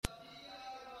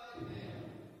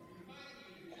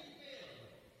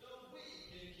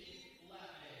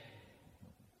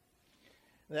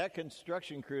That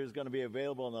construction crew is going to be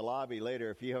available in the lobby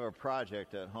later if you have a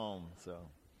project at home. So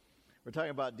we're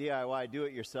talking about DIY, do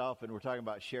it yourself, and we're talking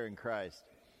about sharing Christ.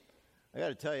 I got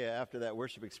to tell you, after that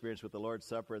worship experience with the Lord's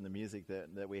Supper and the music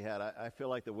that we had, I feel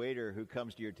like the waiter who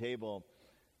comes to your table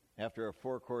after a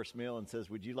 4-course meal and says,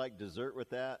 "Would you like dessert with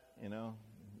that?" You know,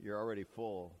 you're already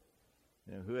full.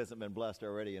 You know, who hasn't been blessed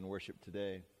already in worship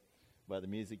today by the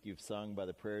music you've sung, by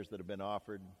the prayers that have been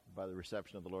offered, by the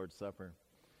reception of the Lord's Supper?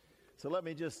 So let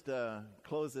me just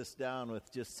close this down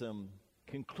with just some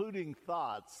concluding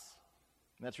thoughts.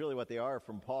 And that's really what they are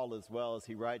from Paul as well, as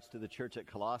he writes to the church at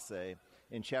Colossae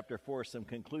in chapter 4, some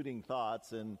concluding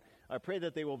thoughts. And I pray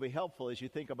that they will be helpful as you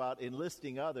think about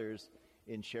enlisting others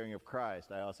in sharing of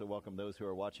Christ. I also welcome those who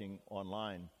are watching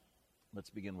online. Let's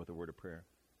begin with a word of prayer.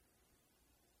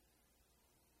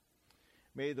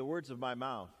 May the words of my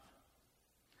mouth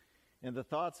and the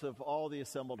thoughts of all the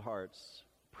assembled hearts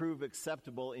prove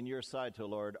acceptable in your sight, O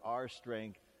Lord, our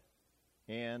strength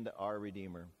and our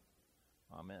Redeemer.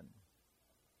 Amen.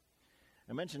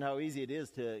 I mentioned how easy it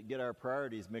is to get our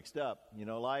priorities mixed up. You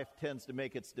know, life tends to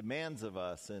make its demands of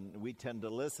us, and we tend to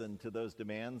listen to those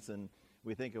demands, and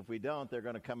we think if we don't, they're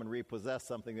going to come and repossess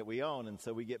something that we own. And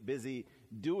so we get busy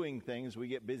doing things. We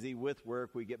get busy with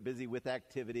work. We get busy with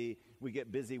activity. We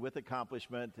get busy with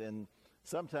accomplishment. And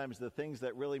sometimes the things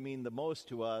that really mean the most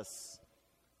to us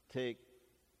take,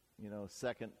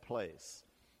 second place.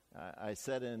 I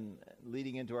said in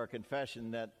leading into our confession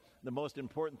that the most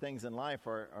important things in life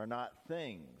are not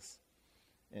things.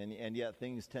 And yet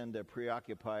things tend to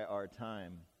preoccupy our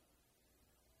time.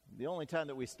 The only time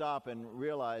that we stop and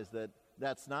realize that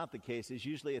that's not the case is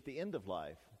usually at the end of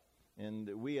life. And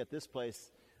we at this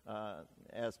place,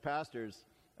 as pastors,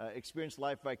 experience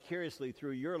life vicariously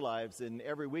through your lives. And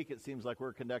every week it seems like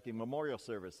we're conducting memorial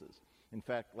services. In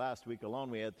fact, last week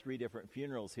alone we had 3 different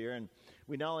funerals here. And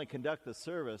we not only conduct the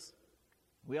service,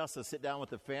 we also sit down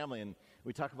with the family and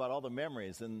we talk about all the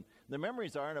memories. And the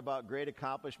memories aren't about great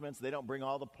accomplishments. They don't bring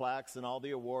all the plaques and all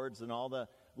the awards and all the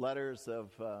letters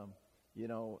of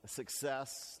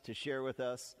success to share with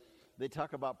us. They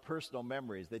talk about personal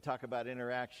memories. They talk about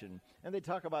interaction. And they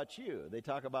talk about you. They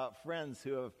talk about friends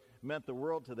who have meant the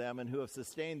world to them and who have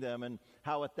sustained them, and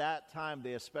how at that time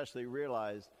they especially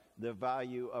realized the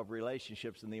value of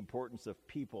relationships and the importance of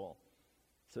people.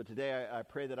 So today I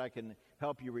pray that I can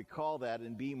help you recall that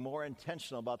and be more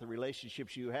intentional about the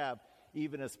relationships you have,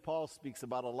 even as Paul speaks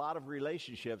about a lot of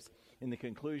relationships in the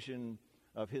conclusion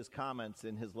of his comments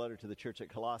in his letter to the church at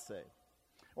Colossae.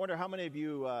 I wonder how many of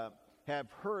you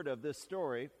have heard of this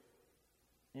story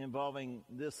involving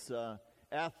this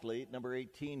athlete, number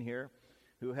 18 here,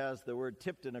 who has the word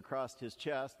Tipton across his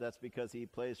chest. That's because he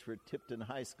plays for Tipton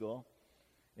High School.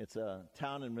 It's a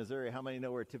town in Missouri. How many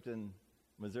know where Tipton,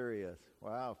 Missouri is?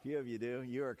 Wow, a few of you do.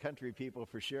 You are country people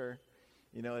for sure.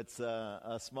 You know, it's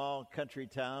a small country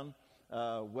town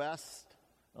a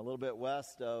little bit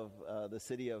west of the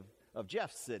city of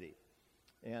Jeff City.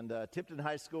 And Tipton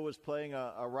High School was playing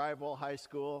a rival high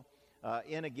school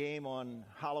in a game on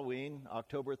Halloween,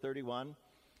 October 31.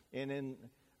 And in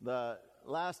the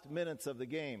last minutes of the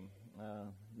game,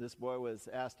 this boy was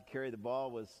asked to carry the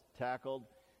ball, was tackled,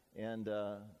 and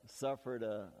suffered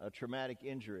a traumatic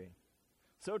injury.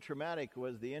 So traumatic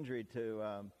was the injury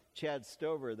to Chad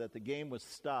Stover that the game was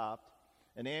stopped.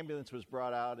 An ambulance was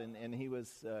brought out, and he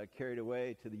was carried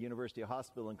away to the University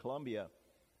Hospital in Columbia,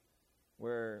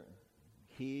 where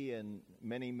he and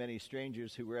many, many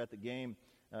strangers who were at the game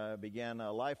began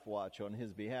a life watch on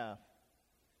his behalf.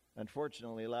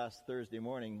 Unfortunately, last Thursday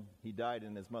morning, he died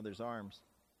in his mother's arms.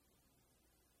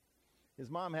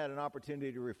 His mom had an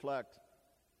opportunity to reflect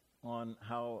on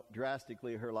how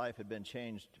drastically her life had been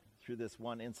changed through this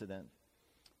one incident.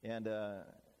 And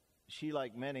she,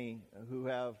 like many who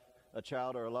have a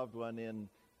child or a loved one in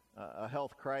a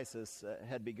health crisis,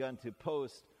 had begun to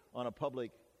post on a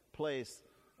public place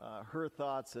her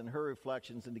thoughts and her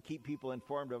reflections, and to keep people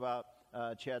informed about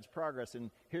Chad's progress.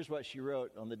 And here's what she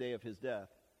wrote on the day of his death.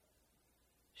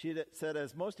 She said,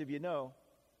 "As most of you know,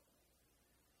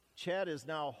 Chad is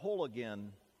now whole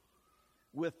again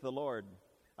with the Lord.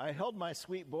 I held my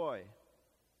sweet boy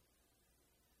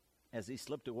as he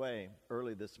slipped away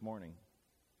early this morning.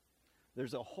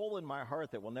 There's a hole in my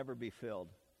heart that will never be filled.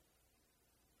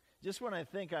 Just when I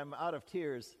think I'm out of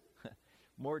tears,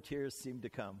 more tears seem to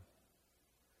come.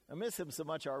 I miss him so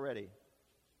much already.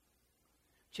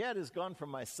 Chad is gone from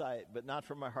my sight, but not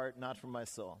from my heart, not from my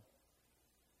soul.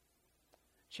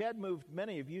 Chad moved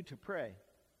many of you to pray,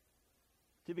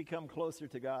 to become closer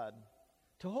to God,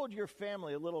 to hold your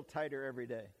family a little tighter every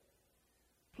day.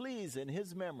 Please, in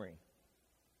his memory,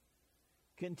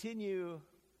 continue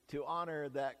to honor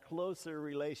that closer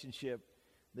relationship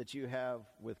that you have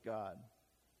with God.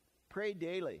 Pray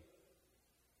daily.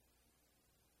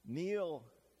 Kneel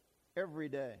every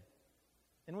day.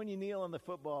 And when you kneel on the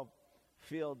football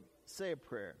field, say a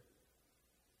prayer.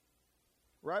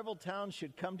 Rival towns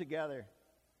should come together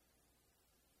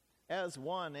as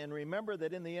one and remember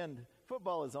that in the end,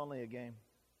 football is only a game.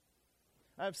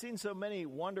 I've seen so many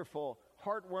wonderful,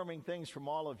 heartwarming things from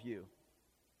all of you.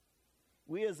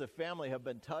 We as a family have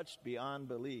been touched beyond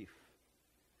belief.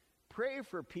 Pray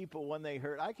for people when they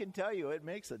hurt. I can tell you it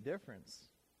makes a difference.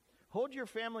 Hold your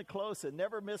family close and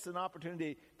never miss an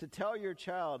opportunity to tell your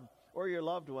child or your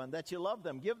loved one that you love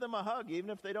them. Give them a hug, even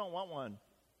if they don't want one.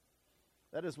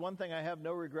 That is one thing I have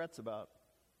no regrets about.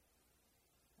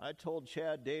 I told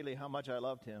Chad daily how much I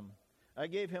loved him. I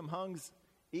gave him hugs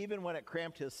even when it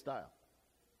cramped his style.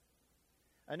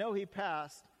 I know he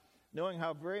passed knowing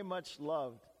how very much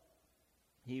loved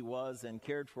he was and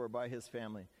cared for by his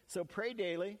family. So pray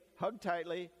daily, hug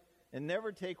tightly, and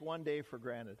never take one day for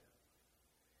granted.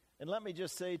 And let me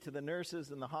just say to the nurses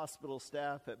and the hospital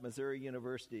staff at Missouri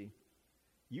University,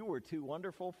 you were too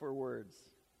wonderful for words.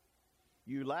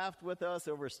 You laughed with us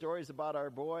over stories about our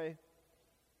boy,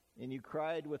 and you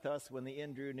cried with us when the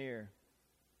end drew near.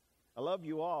 I love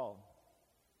you all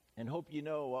and hope you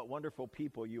know what wonderful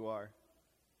people you are.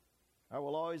 I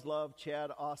will always love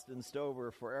Chad Austin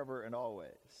Stover forever and always.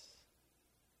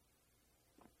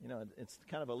 You know, it's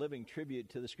kind of a living tribute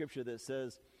to the scripture that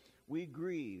says, we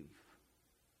grieve,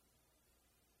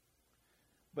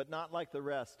 but not like the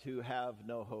rest who have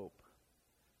no hope.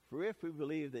 For if we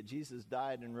believe that Jesus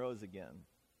died and rose again,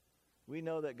 we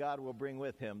know that God will bring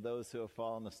with him those who have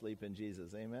fallen asleep in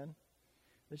Jesus. Amen?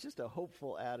 There's just a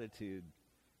hopeful attitude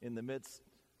in the midst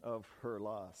of her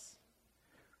loss.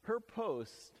 Her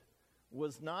post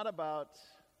was not about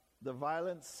the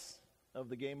violence of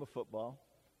the game of football,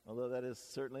 although that is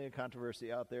certainly a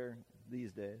controversy out there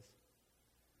these days.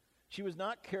 She was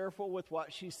not careful with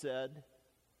what she said,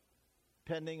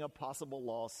 pending a possible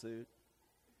lawsuit.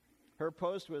 Her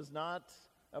post was not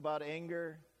about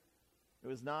anger. It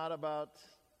was not about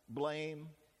blame.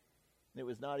 It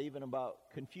was not even about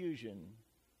confusion.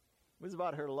 It was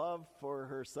about her love for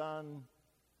her son,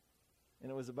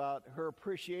 and it was about her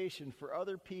appreciation for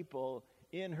other people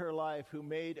in her life who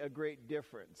made a great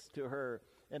difference to her,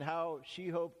 and how she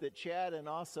hoped that Chad and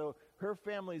also her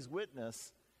family's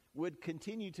witness would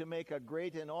continue to make a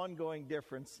great and ongoing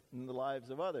difference in the lives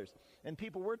of others. And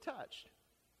people were touched.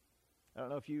 I don't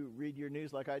know if you read your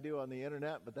news like I do on the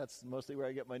internet, but that's mostly where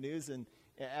I get my news. And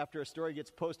after a story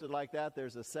gets posted like that,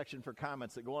 there's a section for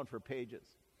comments that go on for pages.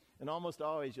 And almost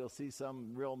always you'll see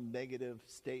some real negative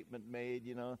statement made,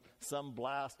 you know, some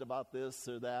blast about this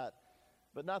or that.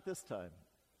 But not this time.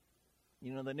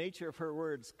 You know, the nature of her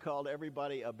words called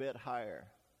everybody a bit higher.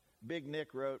 Big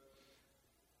Nick wrote,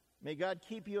 "May God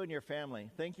keep you and your family.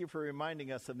 Thank you for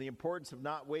reminding us of the importance of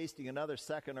not wasting another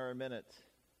second or a minute.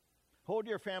 Hold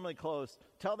your family close.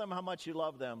 Tell them how much you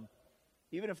love them,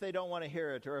 even if they don't want to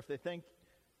hear it or if they think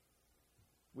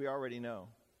we already know.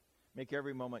 Make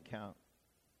every moment count."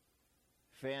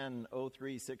 Fan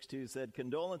 0362 said,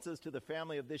 "Condolences to the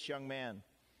family of this young man,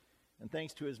 and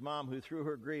thanks to his mom who, through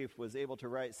her grief, was able to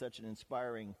write such an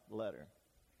inspiring letter."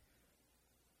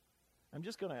 I'm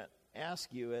just going to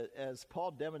ask you, as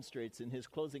Paul demonstrates in his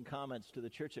closing comments to the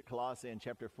church at Colossae in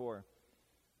chapter 4,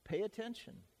 pay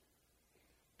attention.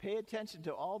 Pay attention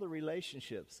to all the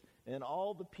relationships and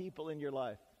all the people in your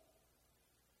life.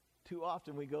 Too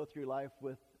often we go through life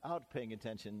without paying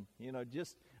attention, you know,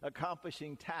 just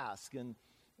accomplishing tasks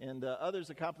and others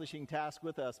accomplishing tasks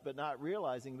with us, but not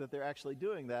realizing that they're actually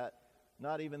doing that,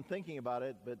 not even thinking about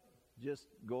it, but just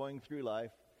going through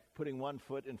life, putting one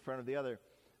foot in front of the other.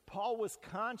 Paul was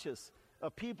conscious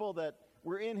of people that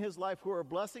were in his life who were a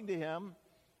blessing to him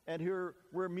and who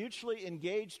were mutually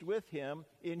engaged with him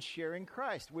in sharing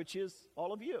Christ, which is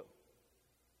all of you,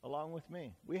 along with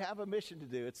me. We have a mission to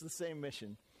do. It's the same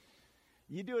mission.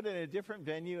 You do it in a different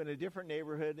venue, in a different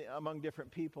neighborhood, among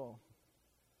different people.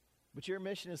 But your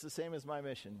mission is the same as my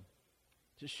mission,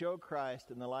 to show Christ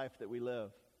in the life that we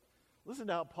live. Listen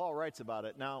to how Paul writes about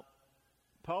it. Now,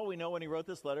 Paul, we know when he wrote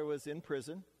this letter, was in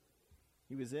prison.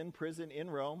 He was in prison in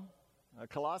Rome.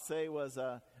 Colossae was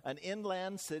an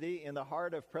inland city in the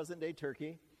heart of present-day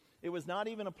Turkey. It was not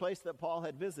even a place that Paul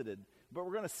had visited. But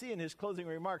we're going to see in his closing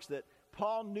remarks that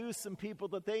Paul knew some people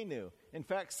that they knew. In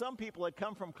fact, some people had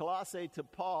come from Colossae to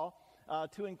Paul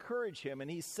to encourage him, and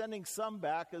he's sending some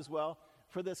back as well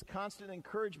for this constant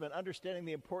encouragement, understanding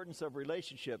the importance of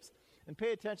relationships. And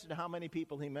pay attention to how many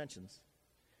people he mentions.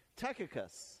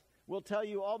 Tychicus will tell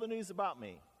you all the news about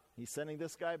me. He's sending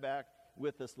this guy back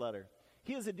with this letter.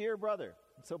 He is a dear brother.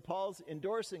 So Paul's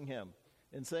endorsing him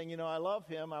and saying, I love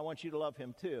him. I want you to love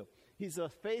him too. He's a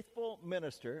faithful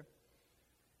minister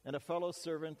and a fellow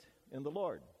servant in the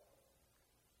Lord.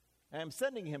 I am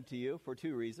sending him to you for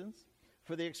two reasons.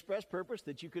 For the express purpose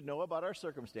that you could know about our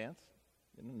circumstance.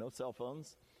 No cell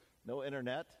phones, no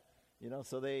internet.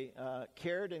 So they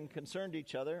cared and concerned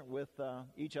each other with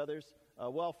each other's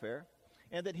welfare.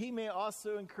 And that he may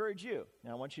also encourage you.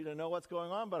 Now, I want you to know what's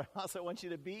going on, but I also want you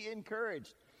to be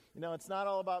encouraged. It's not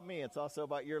all about me. It's also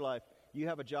about your life. You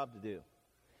have a job to do.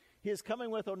 He is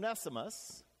coming with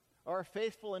Onesimus, our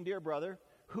faithful and dear brother,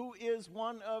 who is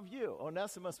one of you.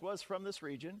 Onesimus was from this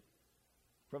region,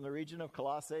 from the region of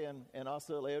Colossae and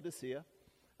also Laodicea.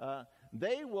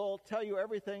 They will tell you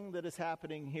everything that is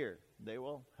happening here. They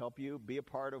will help you be a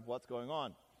part of what's going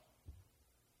on.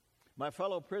 My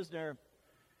fellow prisoner,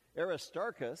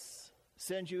 Aristarchus,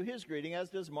 sends you his greeting, as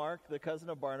does Mark, the cousin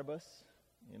of Barnabas.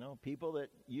 People that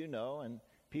you know and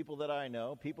people that I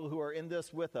know, people who are in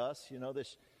this with us,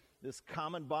 this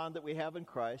common bond that we have in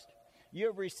Christ. You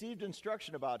have received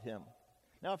instruction about him.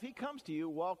 Now, if he comes to you,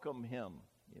 welcome him.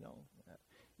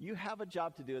 You have a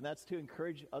job to do, and that's to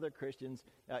encourage other Christians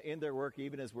in their work,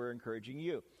 even as we're encouraging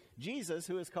you. Jesus,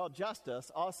 who is called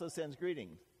Justus, also sends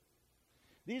greetings.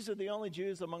 These are the only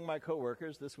Jews among my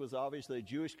co-workers. This was obviously a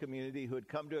Jewish community who had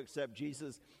come to accept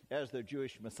Jesus as their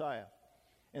Jewish Messiah.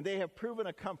 And they have proven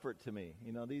a comfort to me.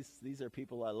 These are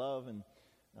people I love and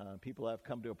people I've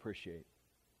come to appreciate.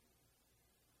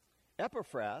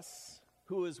 Epaphras,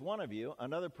 who is one of you,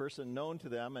 another person known to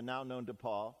them and now known to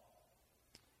Paul,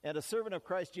 and a servant of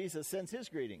Christ Jesus, sends his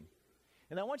greeting.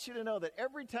 And I want you to know that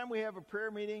every time we have a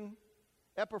prayer meeting,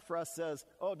 Epaphras says,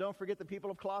 don't forget the people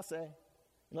of Colossae.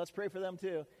 And let's pray for them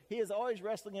too. He is always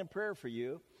wrestling in prayer for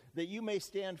you, that you may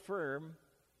stand firm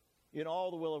in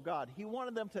all the will of God. He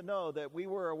wanted them to know that we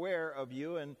were aware of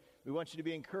you, and we want you to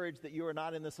be encouraged that you are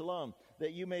not in this alone,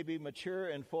 that you may be mature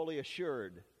and fully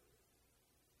assured.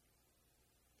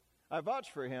 I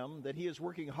vouch for him that he is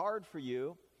working hard for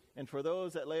you and for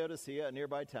those at Laodicea, a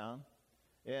nearby town,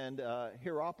 and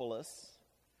Hierapolis.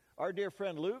 Our dear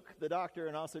friend Luke, the doctor,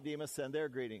 and also Demas send their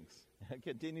greetings. It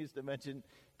continues to mention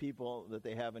people that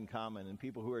they have in common and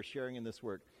people who are sharing in this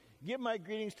work. Give my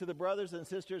greetings to the brothers and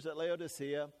sisters at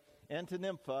Laodicea and to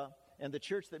Nympha and the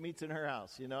church that meets in her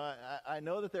house. I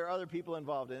know that there are other people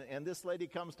involved, and this lady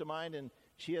comes to mind, and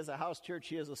she has a house church.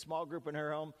 She has a small group in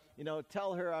her home.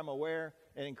 Tell her I'm aware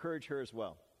and encourage her as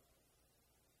well.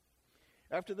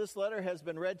 After this letter has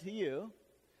been read to you,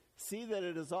 see that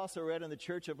it is also read in the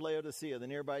church of Laodicea, the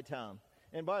nearby town.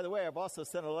 And by the way, I've also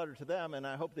sent a letter to them, and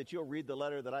I hope that you'll read the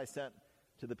letter that I sent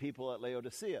to the people at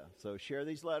Laodicea. So share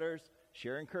these letters,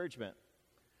 share encouragement.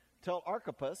 Tell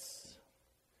Archippus,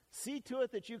 see to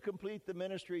it that you complete the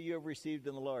ministry you have received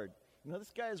in the Lord.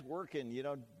 This guy is working.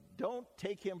 Don't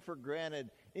take him for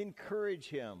granted. Encourage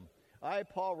him. I,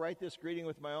 Paul, write this greeting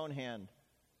with my own hand.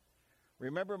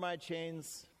 Remember my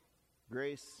chains.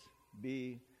 Grace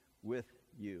be with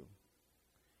you.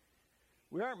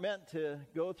 We aren't meant to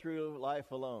go through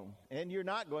life alone. And you're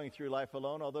not going through life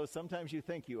alone, although sometimes you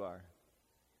think you are.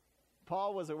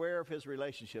 Paul was aware of his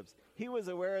relationships. He was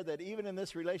aware that even in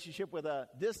this relationship with a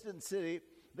distant city,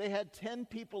 they had 10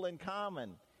 people in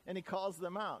common, and he calls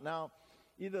them out. Now,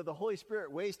 either the Holy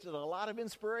Spirit wasted a lot of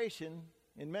inspiration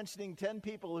in mentioning 10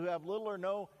 people who have little or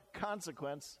no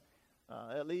consequence,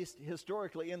 at least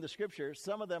historically in the Scripture.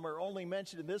 Some of them are only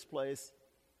mentioned in this place,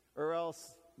 or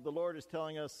else the Lord is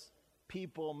telling us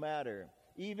people matter,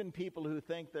 even people who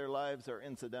think their lives are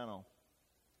incidental.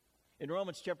 In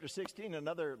Romans chapter 16,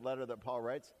 another letter that Paul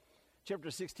writes,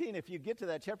 chapter 16, if you get to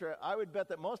that chapter, I would bet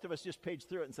that most of us just page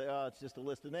through it and say, it's just a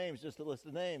list of names, just a list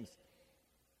of names.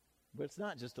 But it's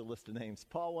not just a list of names.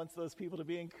 Paul wants those people to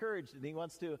be encouraged, and he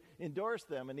wants to endorse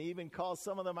them, and he even calls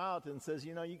some of them out and says,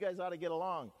 you guys ought to get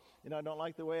along. I don't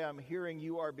like the way I'm hearing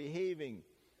you are behaving.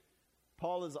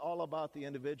 Paul is all about the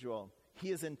individual.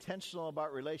 He is intentional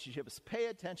about relationships. Pay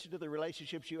attention to the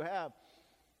relationships you have.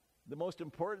 The most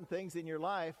important things in your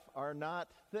life are not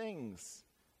things.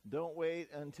 Don't wait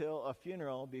until a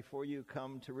funeral before you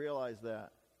come to realize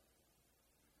that.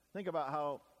 Think about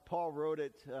how Paul wrote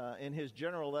it in his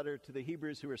general letter to the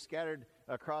Hebrews who are scattered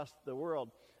across the world.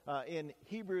 In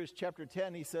Hebrews chapter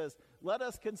 10, he says, let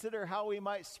us consider how we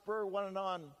might spur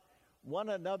one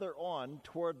another on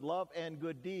toward love and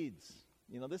good deeds.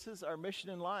 This is our mission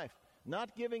in life.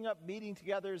 Not giving up meeting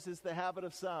together is the habit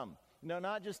of some.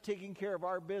 Not just taking care of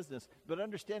our business, but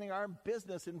understanding our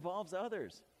business involves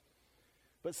others.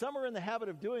 But some are in the habit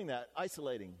of doing that,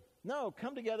 isolating. No,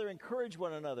 come together, encourage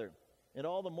one another. And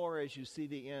all the more as you see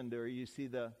the end or you see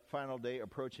the final day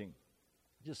approaching.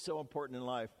 Just so important in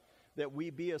life. that we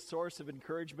be a source of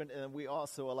encouragement, and we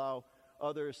also allow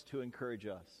others to encourage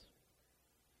us.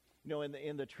 You know,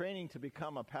 in the training to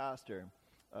become a pastor,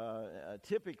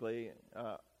 typically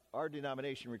our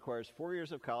denomination requires 4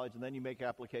 years of college, and then you make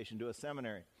application to a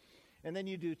seminary. And then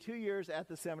you do 2 years at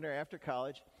the seminary after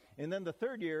college, and then the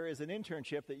third year is an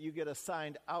internship that you get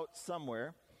assigned out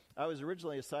somewhere. I was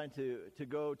originally assigned to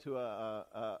go to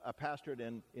a pastorate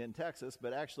in Texas,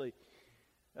 but actually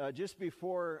just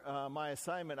before my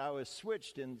assignment, I was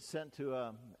switched and sent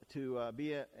to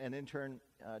be an intern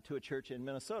to a church in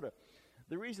Minnesota.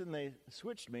 The reason they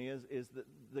switched me is that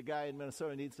the guy in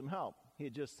Minnesota needs some help. He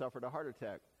had just suffered a heart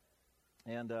attack,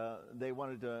 and they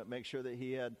wanted to make sure that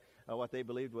he had what they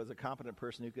believed was a competent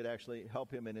person who could actually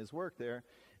help him in his work there.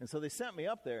 And so they sent me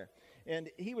up there. And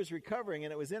he was recovering,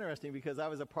 and it was interesting because I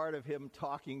was a part of him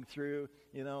talking through,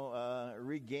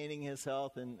 regaining his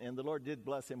health. And the Lord did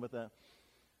bless him with a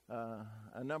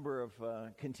number of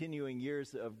continuing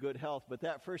years of good health. But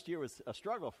that first year was a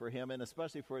struggle for him, and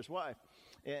especially for his wife.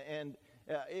 And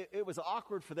it was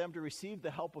awkward for them to receive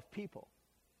the help of people,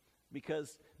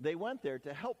 because they went there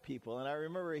to help people. And I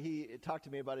remember he talked to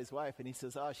me about his wife, and he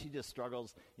says, she just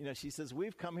struggles. You know, she says,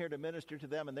 we've come here to minister to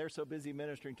them, and they're so busy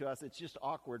ministering to us, it's just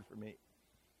awkward for me.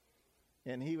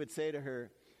 And he would say to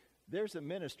her, there's a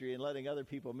ministry in letting other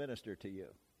people minister to you.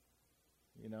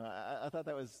 You know, I thought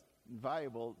that was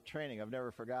valuable training. I've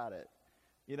never forgot it.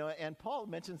 You know, and Paul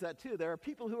mentions that too. There are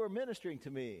people who are ministering to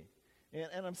me.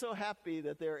 And I'm so happy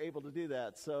that they're able to do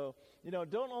that. So, you know,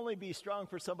 don't only be strong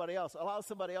for somebody else. Allow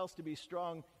somebody else to be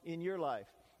strong in your life.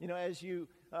 You know, as you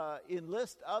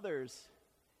enlist others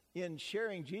in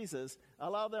sharing Jesus,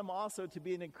 allow them also to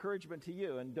be an encouragement to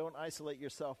you, and don't isolate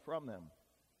yourself from them.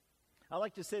 I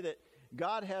like to say that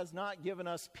God has not given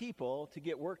us people to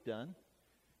get work done.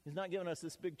 He's not given us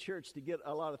this big church to get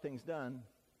a lot of things done.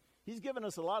 He's given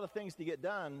us a lot of things to get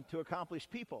done to accomplish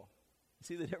people.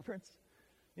 See the difference?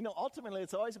 You know, ultimately,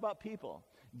 it's always about people.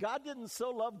 God didn't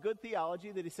so love good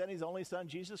theology that he sent his only son,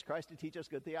 Jesus Christ, to teach us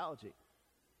good theology.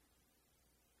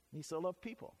 He so loved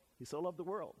people. He so loved the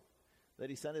world that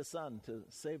he sent his son to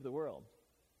save the world.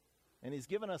 And he's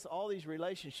given us all these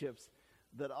relationships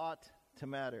that ought to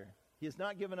matter. He has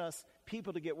not given us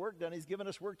people to get work done. He's given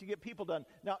us work to get people done.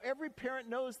 Now, every parent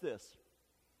knows this.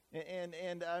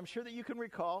 And I'm sure that you can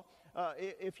recall,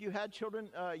 if you had children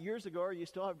years ago, or you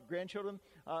still have grandchildren,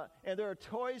 and there are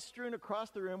toys strewn across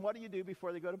the room, what do you do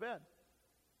before they go to bed?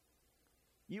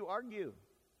 You argue.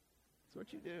 That's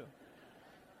what you do.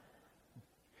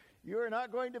 You are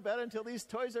not going to bed until these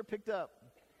toys are picked up.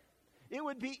 It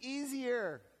would be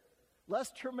easier,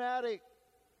 less traumatic,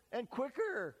 and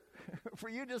quicker for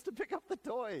you just to pick up the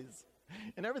toys.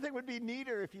 And everything would be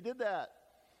neater if you did that.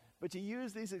 But you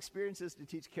use these experiences to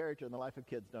teach character in the life of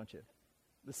kids, don't you?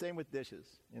 The same with dishes.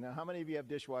 You know, how many of you have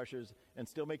dishwashers and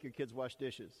still make your kids wash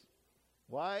dishes?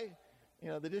 Why? You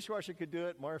know, the dishwasher could do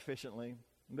it more efficiently,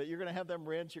 but you're going to have them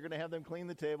rinse, you're going to have them clean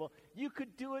the table. You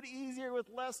could do it easier with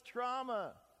less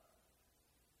trauma.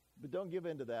 But don't give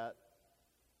in to that,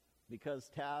 because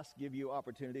tasks give you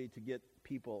opportunity to get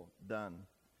people done.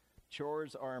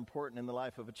 Chores are important in the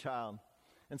life of a child,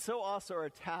 and so also are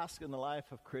tasks in the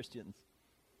life of Christians.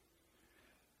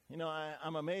 You know,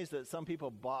 I'm amazed that some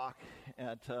people balk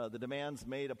at the demands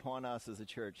made upon us as a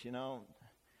church. You know,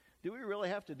 do we really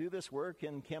have to do this work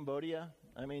in Cambodia?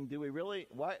 I mean, do we really?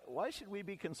 Why should we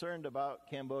be concerned about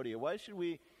Cambodia? Why should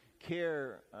we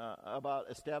care about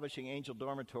establishing angel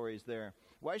dormitories there?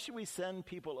 Why should we send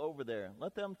people over there?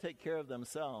 Let them take care of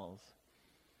themselves.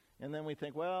 And then we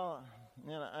think, well,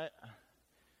 you know,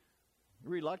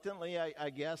 reluctantly, I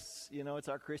guess, you know, it's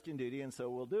our Christian duty, and so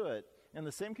we'll do it. And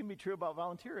the same can be true about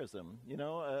volunteerism. You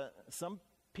know, some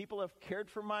people have cared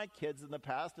for my kids in the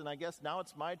past, and I guess now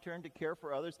it's my turn to care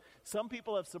for others. Some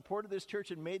people have supported this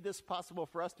church and made this possible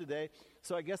for us today,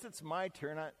 so I guess it's my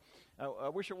turn. I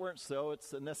wish it weren't so.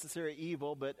 It's a necessary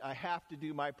evil, but I have to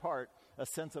do my part, a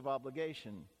sense of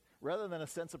obligation, rather than a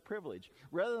sense of privilege,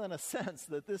 rather than a sense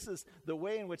that this is the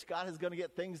way in which God is going to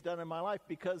get things done in my life,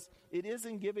 because it is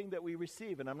in giving that we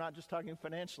receive. And I'm not just talking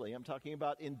financially. I'm talking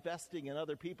about investing in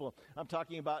other people. I'm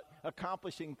talking about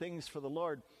accomplishing things for the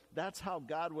Lord. That's how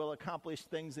God will accomplish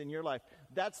things in your life.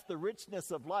 That's the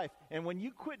richness of life. And when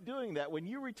you quit doing that, when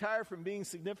you retire from being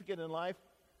significant in life,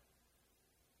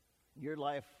 your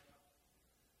life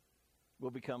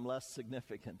will become less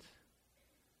significant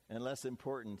and less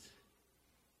important.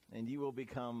 And you will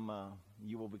become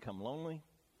lonely,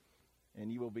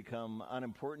 and you will become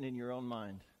unimportant in your own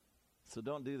mind. So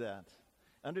don't do that.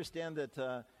 Understand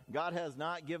that God has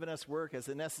not given us work as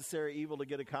a necessary evil to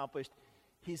get accomplished.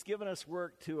 He's given us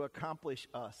work to accomplish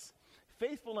us.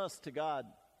 Faithfulness to God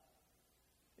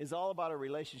is all about a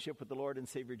relationship with the Lord and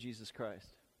Savior Jesus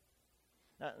Christ.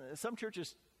 Some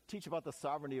churches teach about the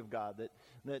sovereignty of God,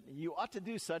 that you ought to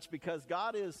do such because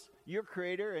God is your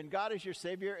creator and God is your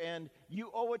Savior, and you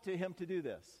owe it to him to do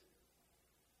this.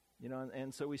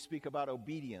 And so we speak about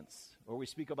obedience, or we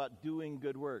speak about doing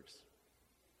good works.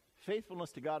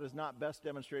 Faithfulness to God is not best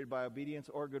demonstrated by obedience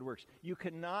or good works. You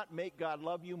cannot make God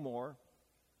love you more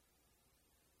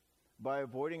by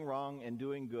avoiding wrong and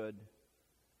doing good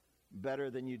better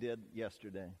than you did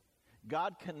yesterday.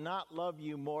 God cannot love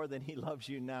you more than he loves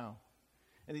you now.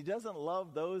 And he doesn't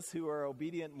love those who are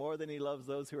obedient more than he loves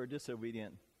those who are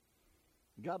disobedient.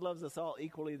 God loves us all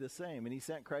equally the same, and he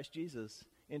sent Christ Jesus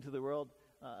into the world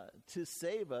to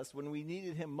save us when we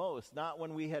needed him most, not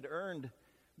when we had earned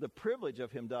the privilege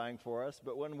of him dying for us,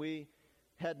 but when we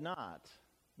had not.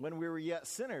 When we were yet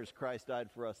sinners, Christ died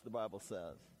for us, the Bible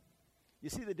says. You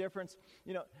see the difference?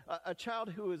 A child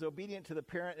who is obedient to the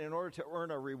parent in order to earn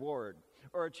a reward,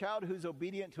 or a child who's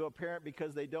obedient to a parent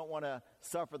because they don't want to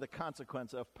suffer the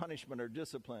consequence of punishment or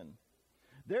discipline,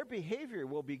 their behavior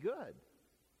will be good,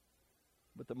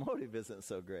 but the motive isn't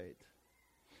so great.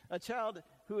 A child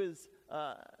who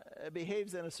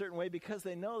behaves in a certain way because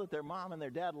they know that their mom and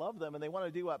their dad love them and they want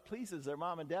to do what pleases their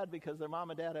mom and dad because their mom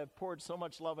and dad have poured so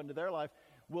much love into their life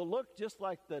will look just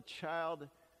like the child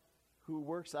who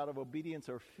works out of obedience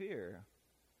or fear.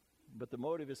 But the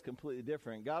motive is completely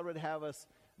different. God would have us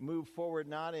move forward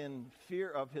not in fear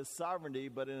of his sovereignty,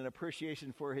 but in an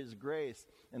appreciation for his grace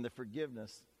and the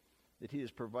forgiveness that he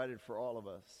has provided for all of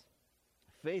us.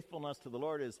 Faithfulness to the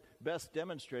Lord is best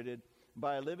demonstrated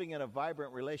by living in a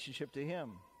vibrant relationship to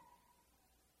him.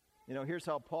 Here's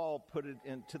how Paul put it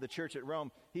to the church at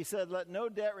Rome. He said, "Let no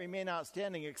debt remain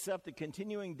outstanding except the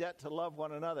continuing debt to love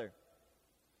one another.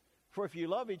 For if you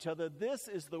love each other, this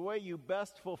is the way you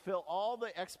best fulfill all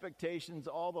the expectations,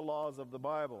 all the laws of the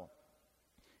Bible."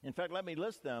 In fact, let me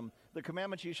list them. The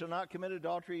commandments: you shall not commit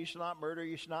adultery, you shall not murder,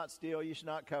 you shall not steal, you shall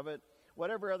not covet,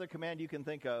 whatever other command you can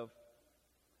think of,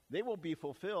 they will be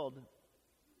fulfilled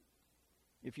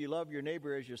if you love your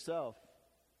neighbor as yourself.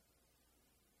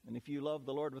 And if you love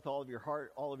the Lord with all of your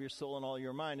heart, all of your soul, and all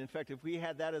your mind. In fact, if we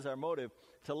had that as our motive,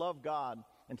 to love God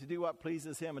and to do what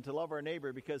pleases him and to love our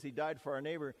neighbor because he died for our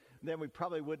neighbor, then we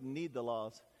probably wouldn't need the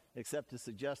laws except to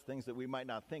suggest things that we might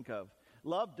not think of.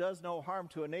 Love does no harm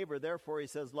to a neighbor. Therefore, he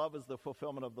says love is the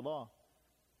fulfillment of the law.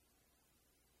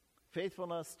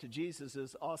 Faithfulness to Jesus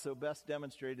is also best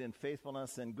demonstrated in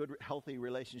faithfulness and good, healthy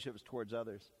relationships towards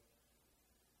others.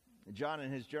 John,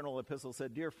 in his journal epistle,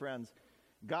 said, "Dear friends,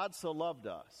 God so loved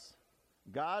us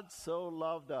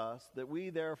that we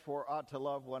therefore ought to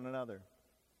love one another.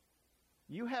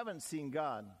 You haven't seen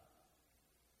God.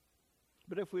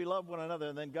 But if we love one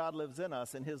another, then God lives in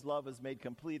us, and his love is made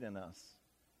complete in us."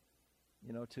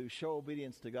 To show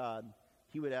obedience to God,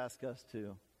 he would ask us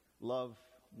to love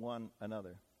one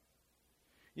another.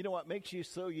 What makes you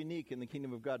so unique in the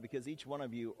kingdom of God, because each one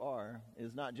of you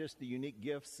is not just the unique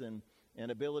gifts and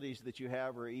abilities that you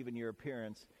have or even your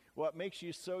appearance. What makes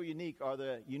you so unique are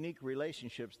the unique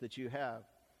relationships that you have.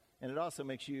 And it also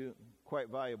makes you quite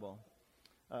valuable.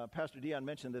 Pastor Dion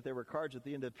mentioned that there were cards at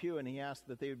the end of the pew, and he asked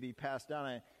that they would be passed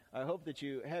down. I hope that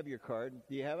you have your card.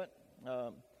 Do you have it?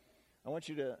 I want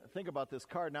you to think about this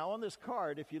card. Now, on this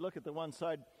card, if you look at the one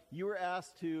side, you were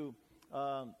asked to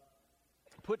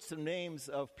put some names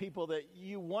of people that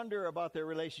you wonder about their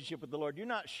relationship with the Lord. You're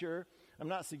not sure. I'm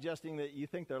not suggesting that you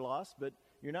think they're lost, but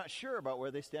you're not sure about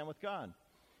where they stand with God.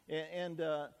 And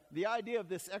the idea of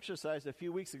this exercise a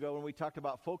few weeks ago when we talked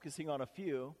about focusing on a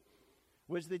few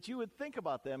was that you would think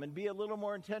about them and be a little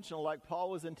more intentional, like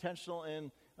Paul was intentional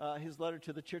in his letter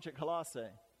to the church at Colossae.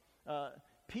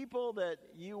 People that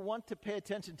you want to pay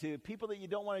attention to, people that you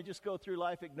don't want to just go through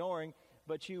life ignoring,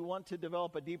 but you want to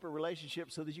develop a deeper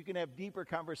relationship so that you can have deeper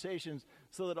conversations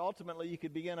so that ultimately you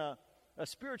could begin a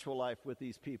spiritual life with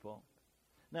these people.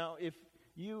 Now, if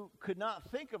you could not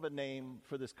think of a name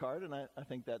for this card, and I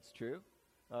think that's true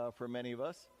for many of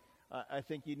us, I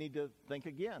think you need to think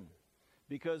again.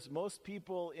 Because most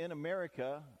people in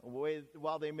America,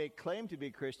 while they may claim to be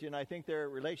Christian, I think their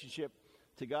relationship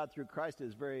to God through Christ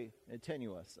is very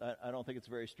tenuous. I don't think it's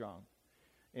very strong.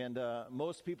 And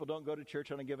most people don't go to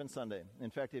church on a given Sunday. In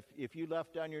fact, if you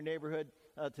left down your neighborhood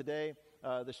today,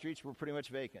 the streets were pretty much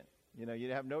vacant.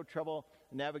 You'd have no trouble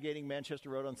navigating Manchester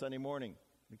Road on Sunday morning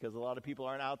because a lot of people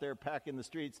aren't out there packing the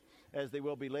streets as they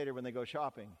will be later when they go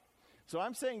shopping. So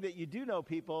I'm saying that you do know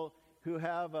people who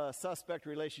have a suspect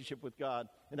relationship with God.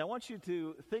 And I want you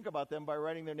to think about them by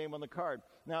writing their name on the card.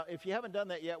 Now, if you haven't done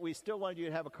that yet, we still want you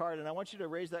to have a card, and I want you to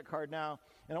raise that card now.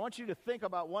 And I want you to think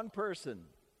about one person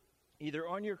either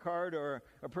on your card or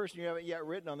a person you haven't yet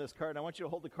written on this card. And I want you to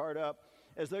hold the card up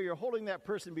as though you're holding that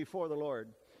person before the Lord.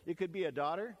 It could be a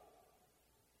daughter.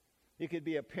 It could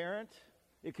be a parent.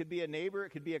 It could be a neighbor. It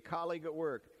could be a colleague at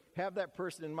work. Have that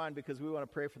person in mind because we want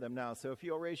to pray for them now. So if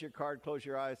you'll raise your card, close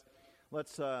your eyes.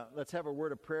 Let's have a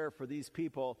word of prayer for these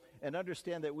people and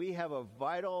understand that we have a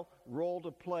vital role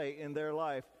to play in their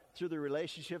life through the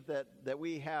relationship that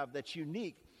we have that's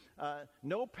unique.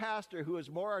 No pastor who is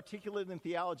more articulate in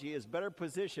theology is better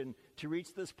positioned to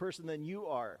reach this person than you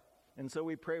are. And so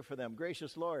we pray for them.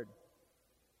 Gracious Lord,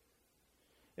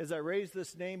 as I raise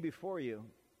this name before you,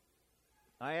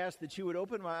 I ask that you would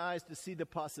open my eyes to see the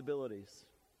possibilities.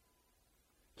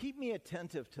 Keep me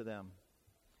attentive to them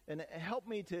and help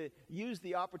me to use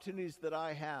the opportunities that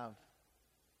I have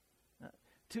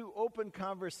to open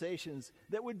conversations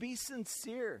that would be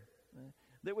sincere,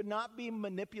 that would not be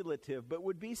manipulative, but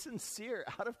would be sincere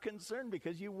out of concern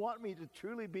because you want me to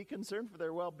truly be concerned for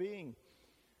their well-being.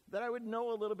 That I would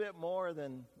know a little bit more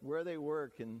than where they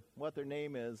work and what their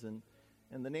name is and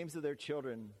the names of their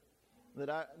children.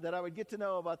 That I would get to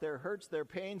know about their hurts, their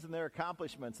pains, and their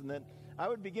accomplishments, and that I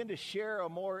would begin to share a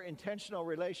more intentional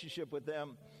relationship with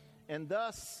them, and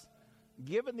thus,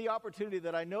 given the opportunity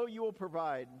that I know you will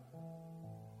provide,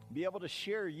 be able to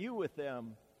share you with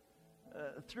them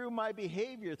through my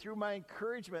behavior, through my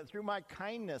encouragement, through my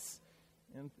kindness,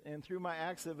 and through my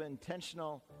acts of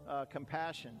intentional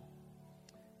compassion.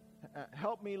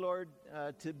 Help me, Lord,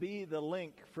 to be the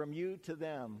link from you to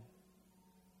them,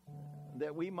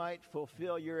 that we might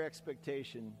fulfill your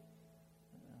expectation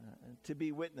to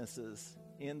be witnesses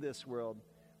in this world.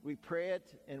 We pray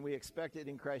it and we expect it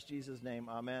in Christ Jesus' name.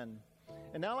 Amen.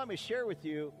 And now let me share with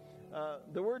you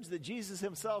the words that Jesus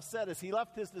himself said as he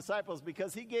left his disciples,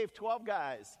 because he gave 12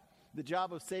 guys the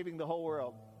job of saving the whole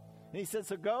world. And he said,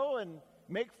 so go and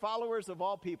make followers of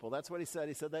all people. That's what he said.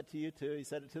 He said that to you too. He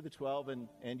said it to the 12,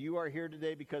 and you are here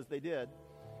today because they did.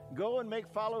 Go and make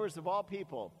followers of all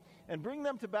people and bring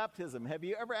them to baptism. Have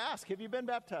you ever asked, have you been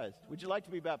baptized? Would you like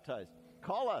to be baptized?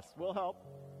 Call us. We'll help.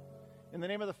 In the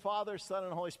name of the Father, Son,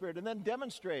 and Holy Spirit. And then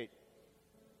demonstrate.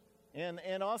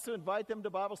 And also invite them to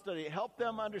Bible study. Help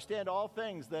them understand all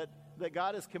things that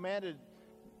God has commanded,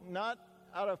 not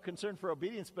out of concern for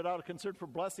obedience, but out of concern for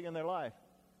blessing in their life.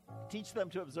 Teach them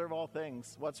to observe all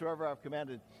things whatsoever I've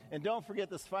commanded. And don't forget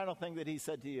this final thing that he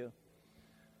said to you.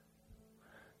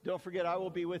 Don't forget, I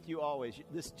will be with you always.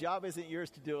 This job isn't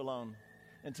yours to do alone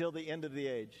until the end of the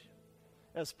age.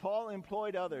 As Paul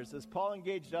employed others, as Paul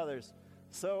engaged others,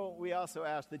 so we also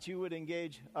ask that you would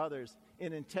engage others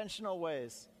in intentional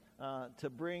ways to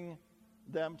bring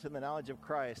them to the knowledge of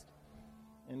Christ.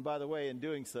 And by the way, in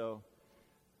doing so,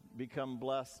 become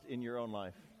blessed in your own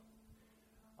life.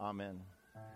 Amen.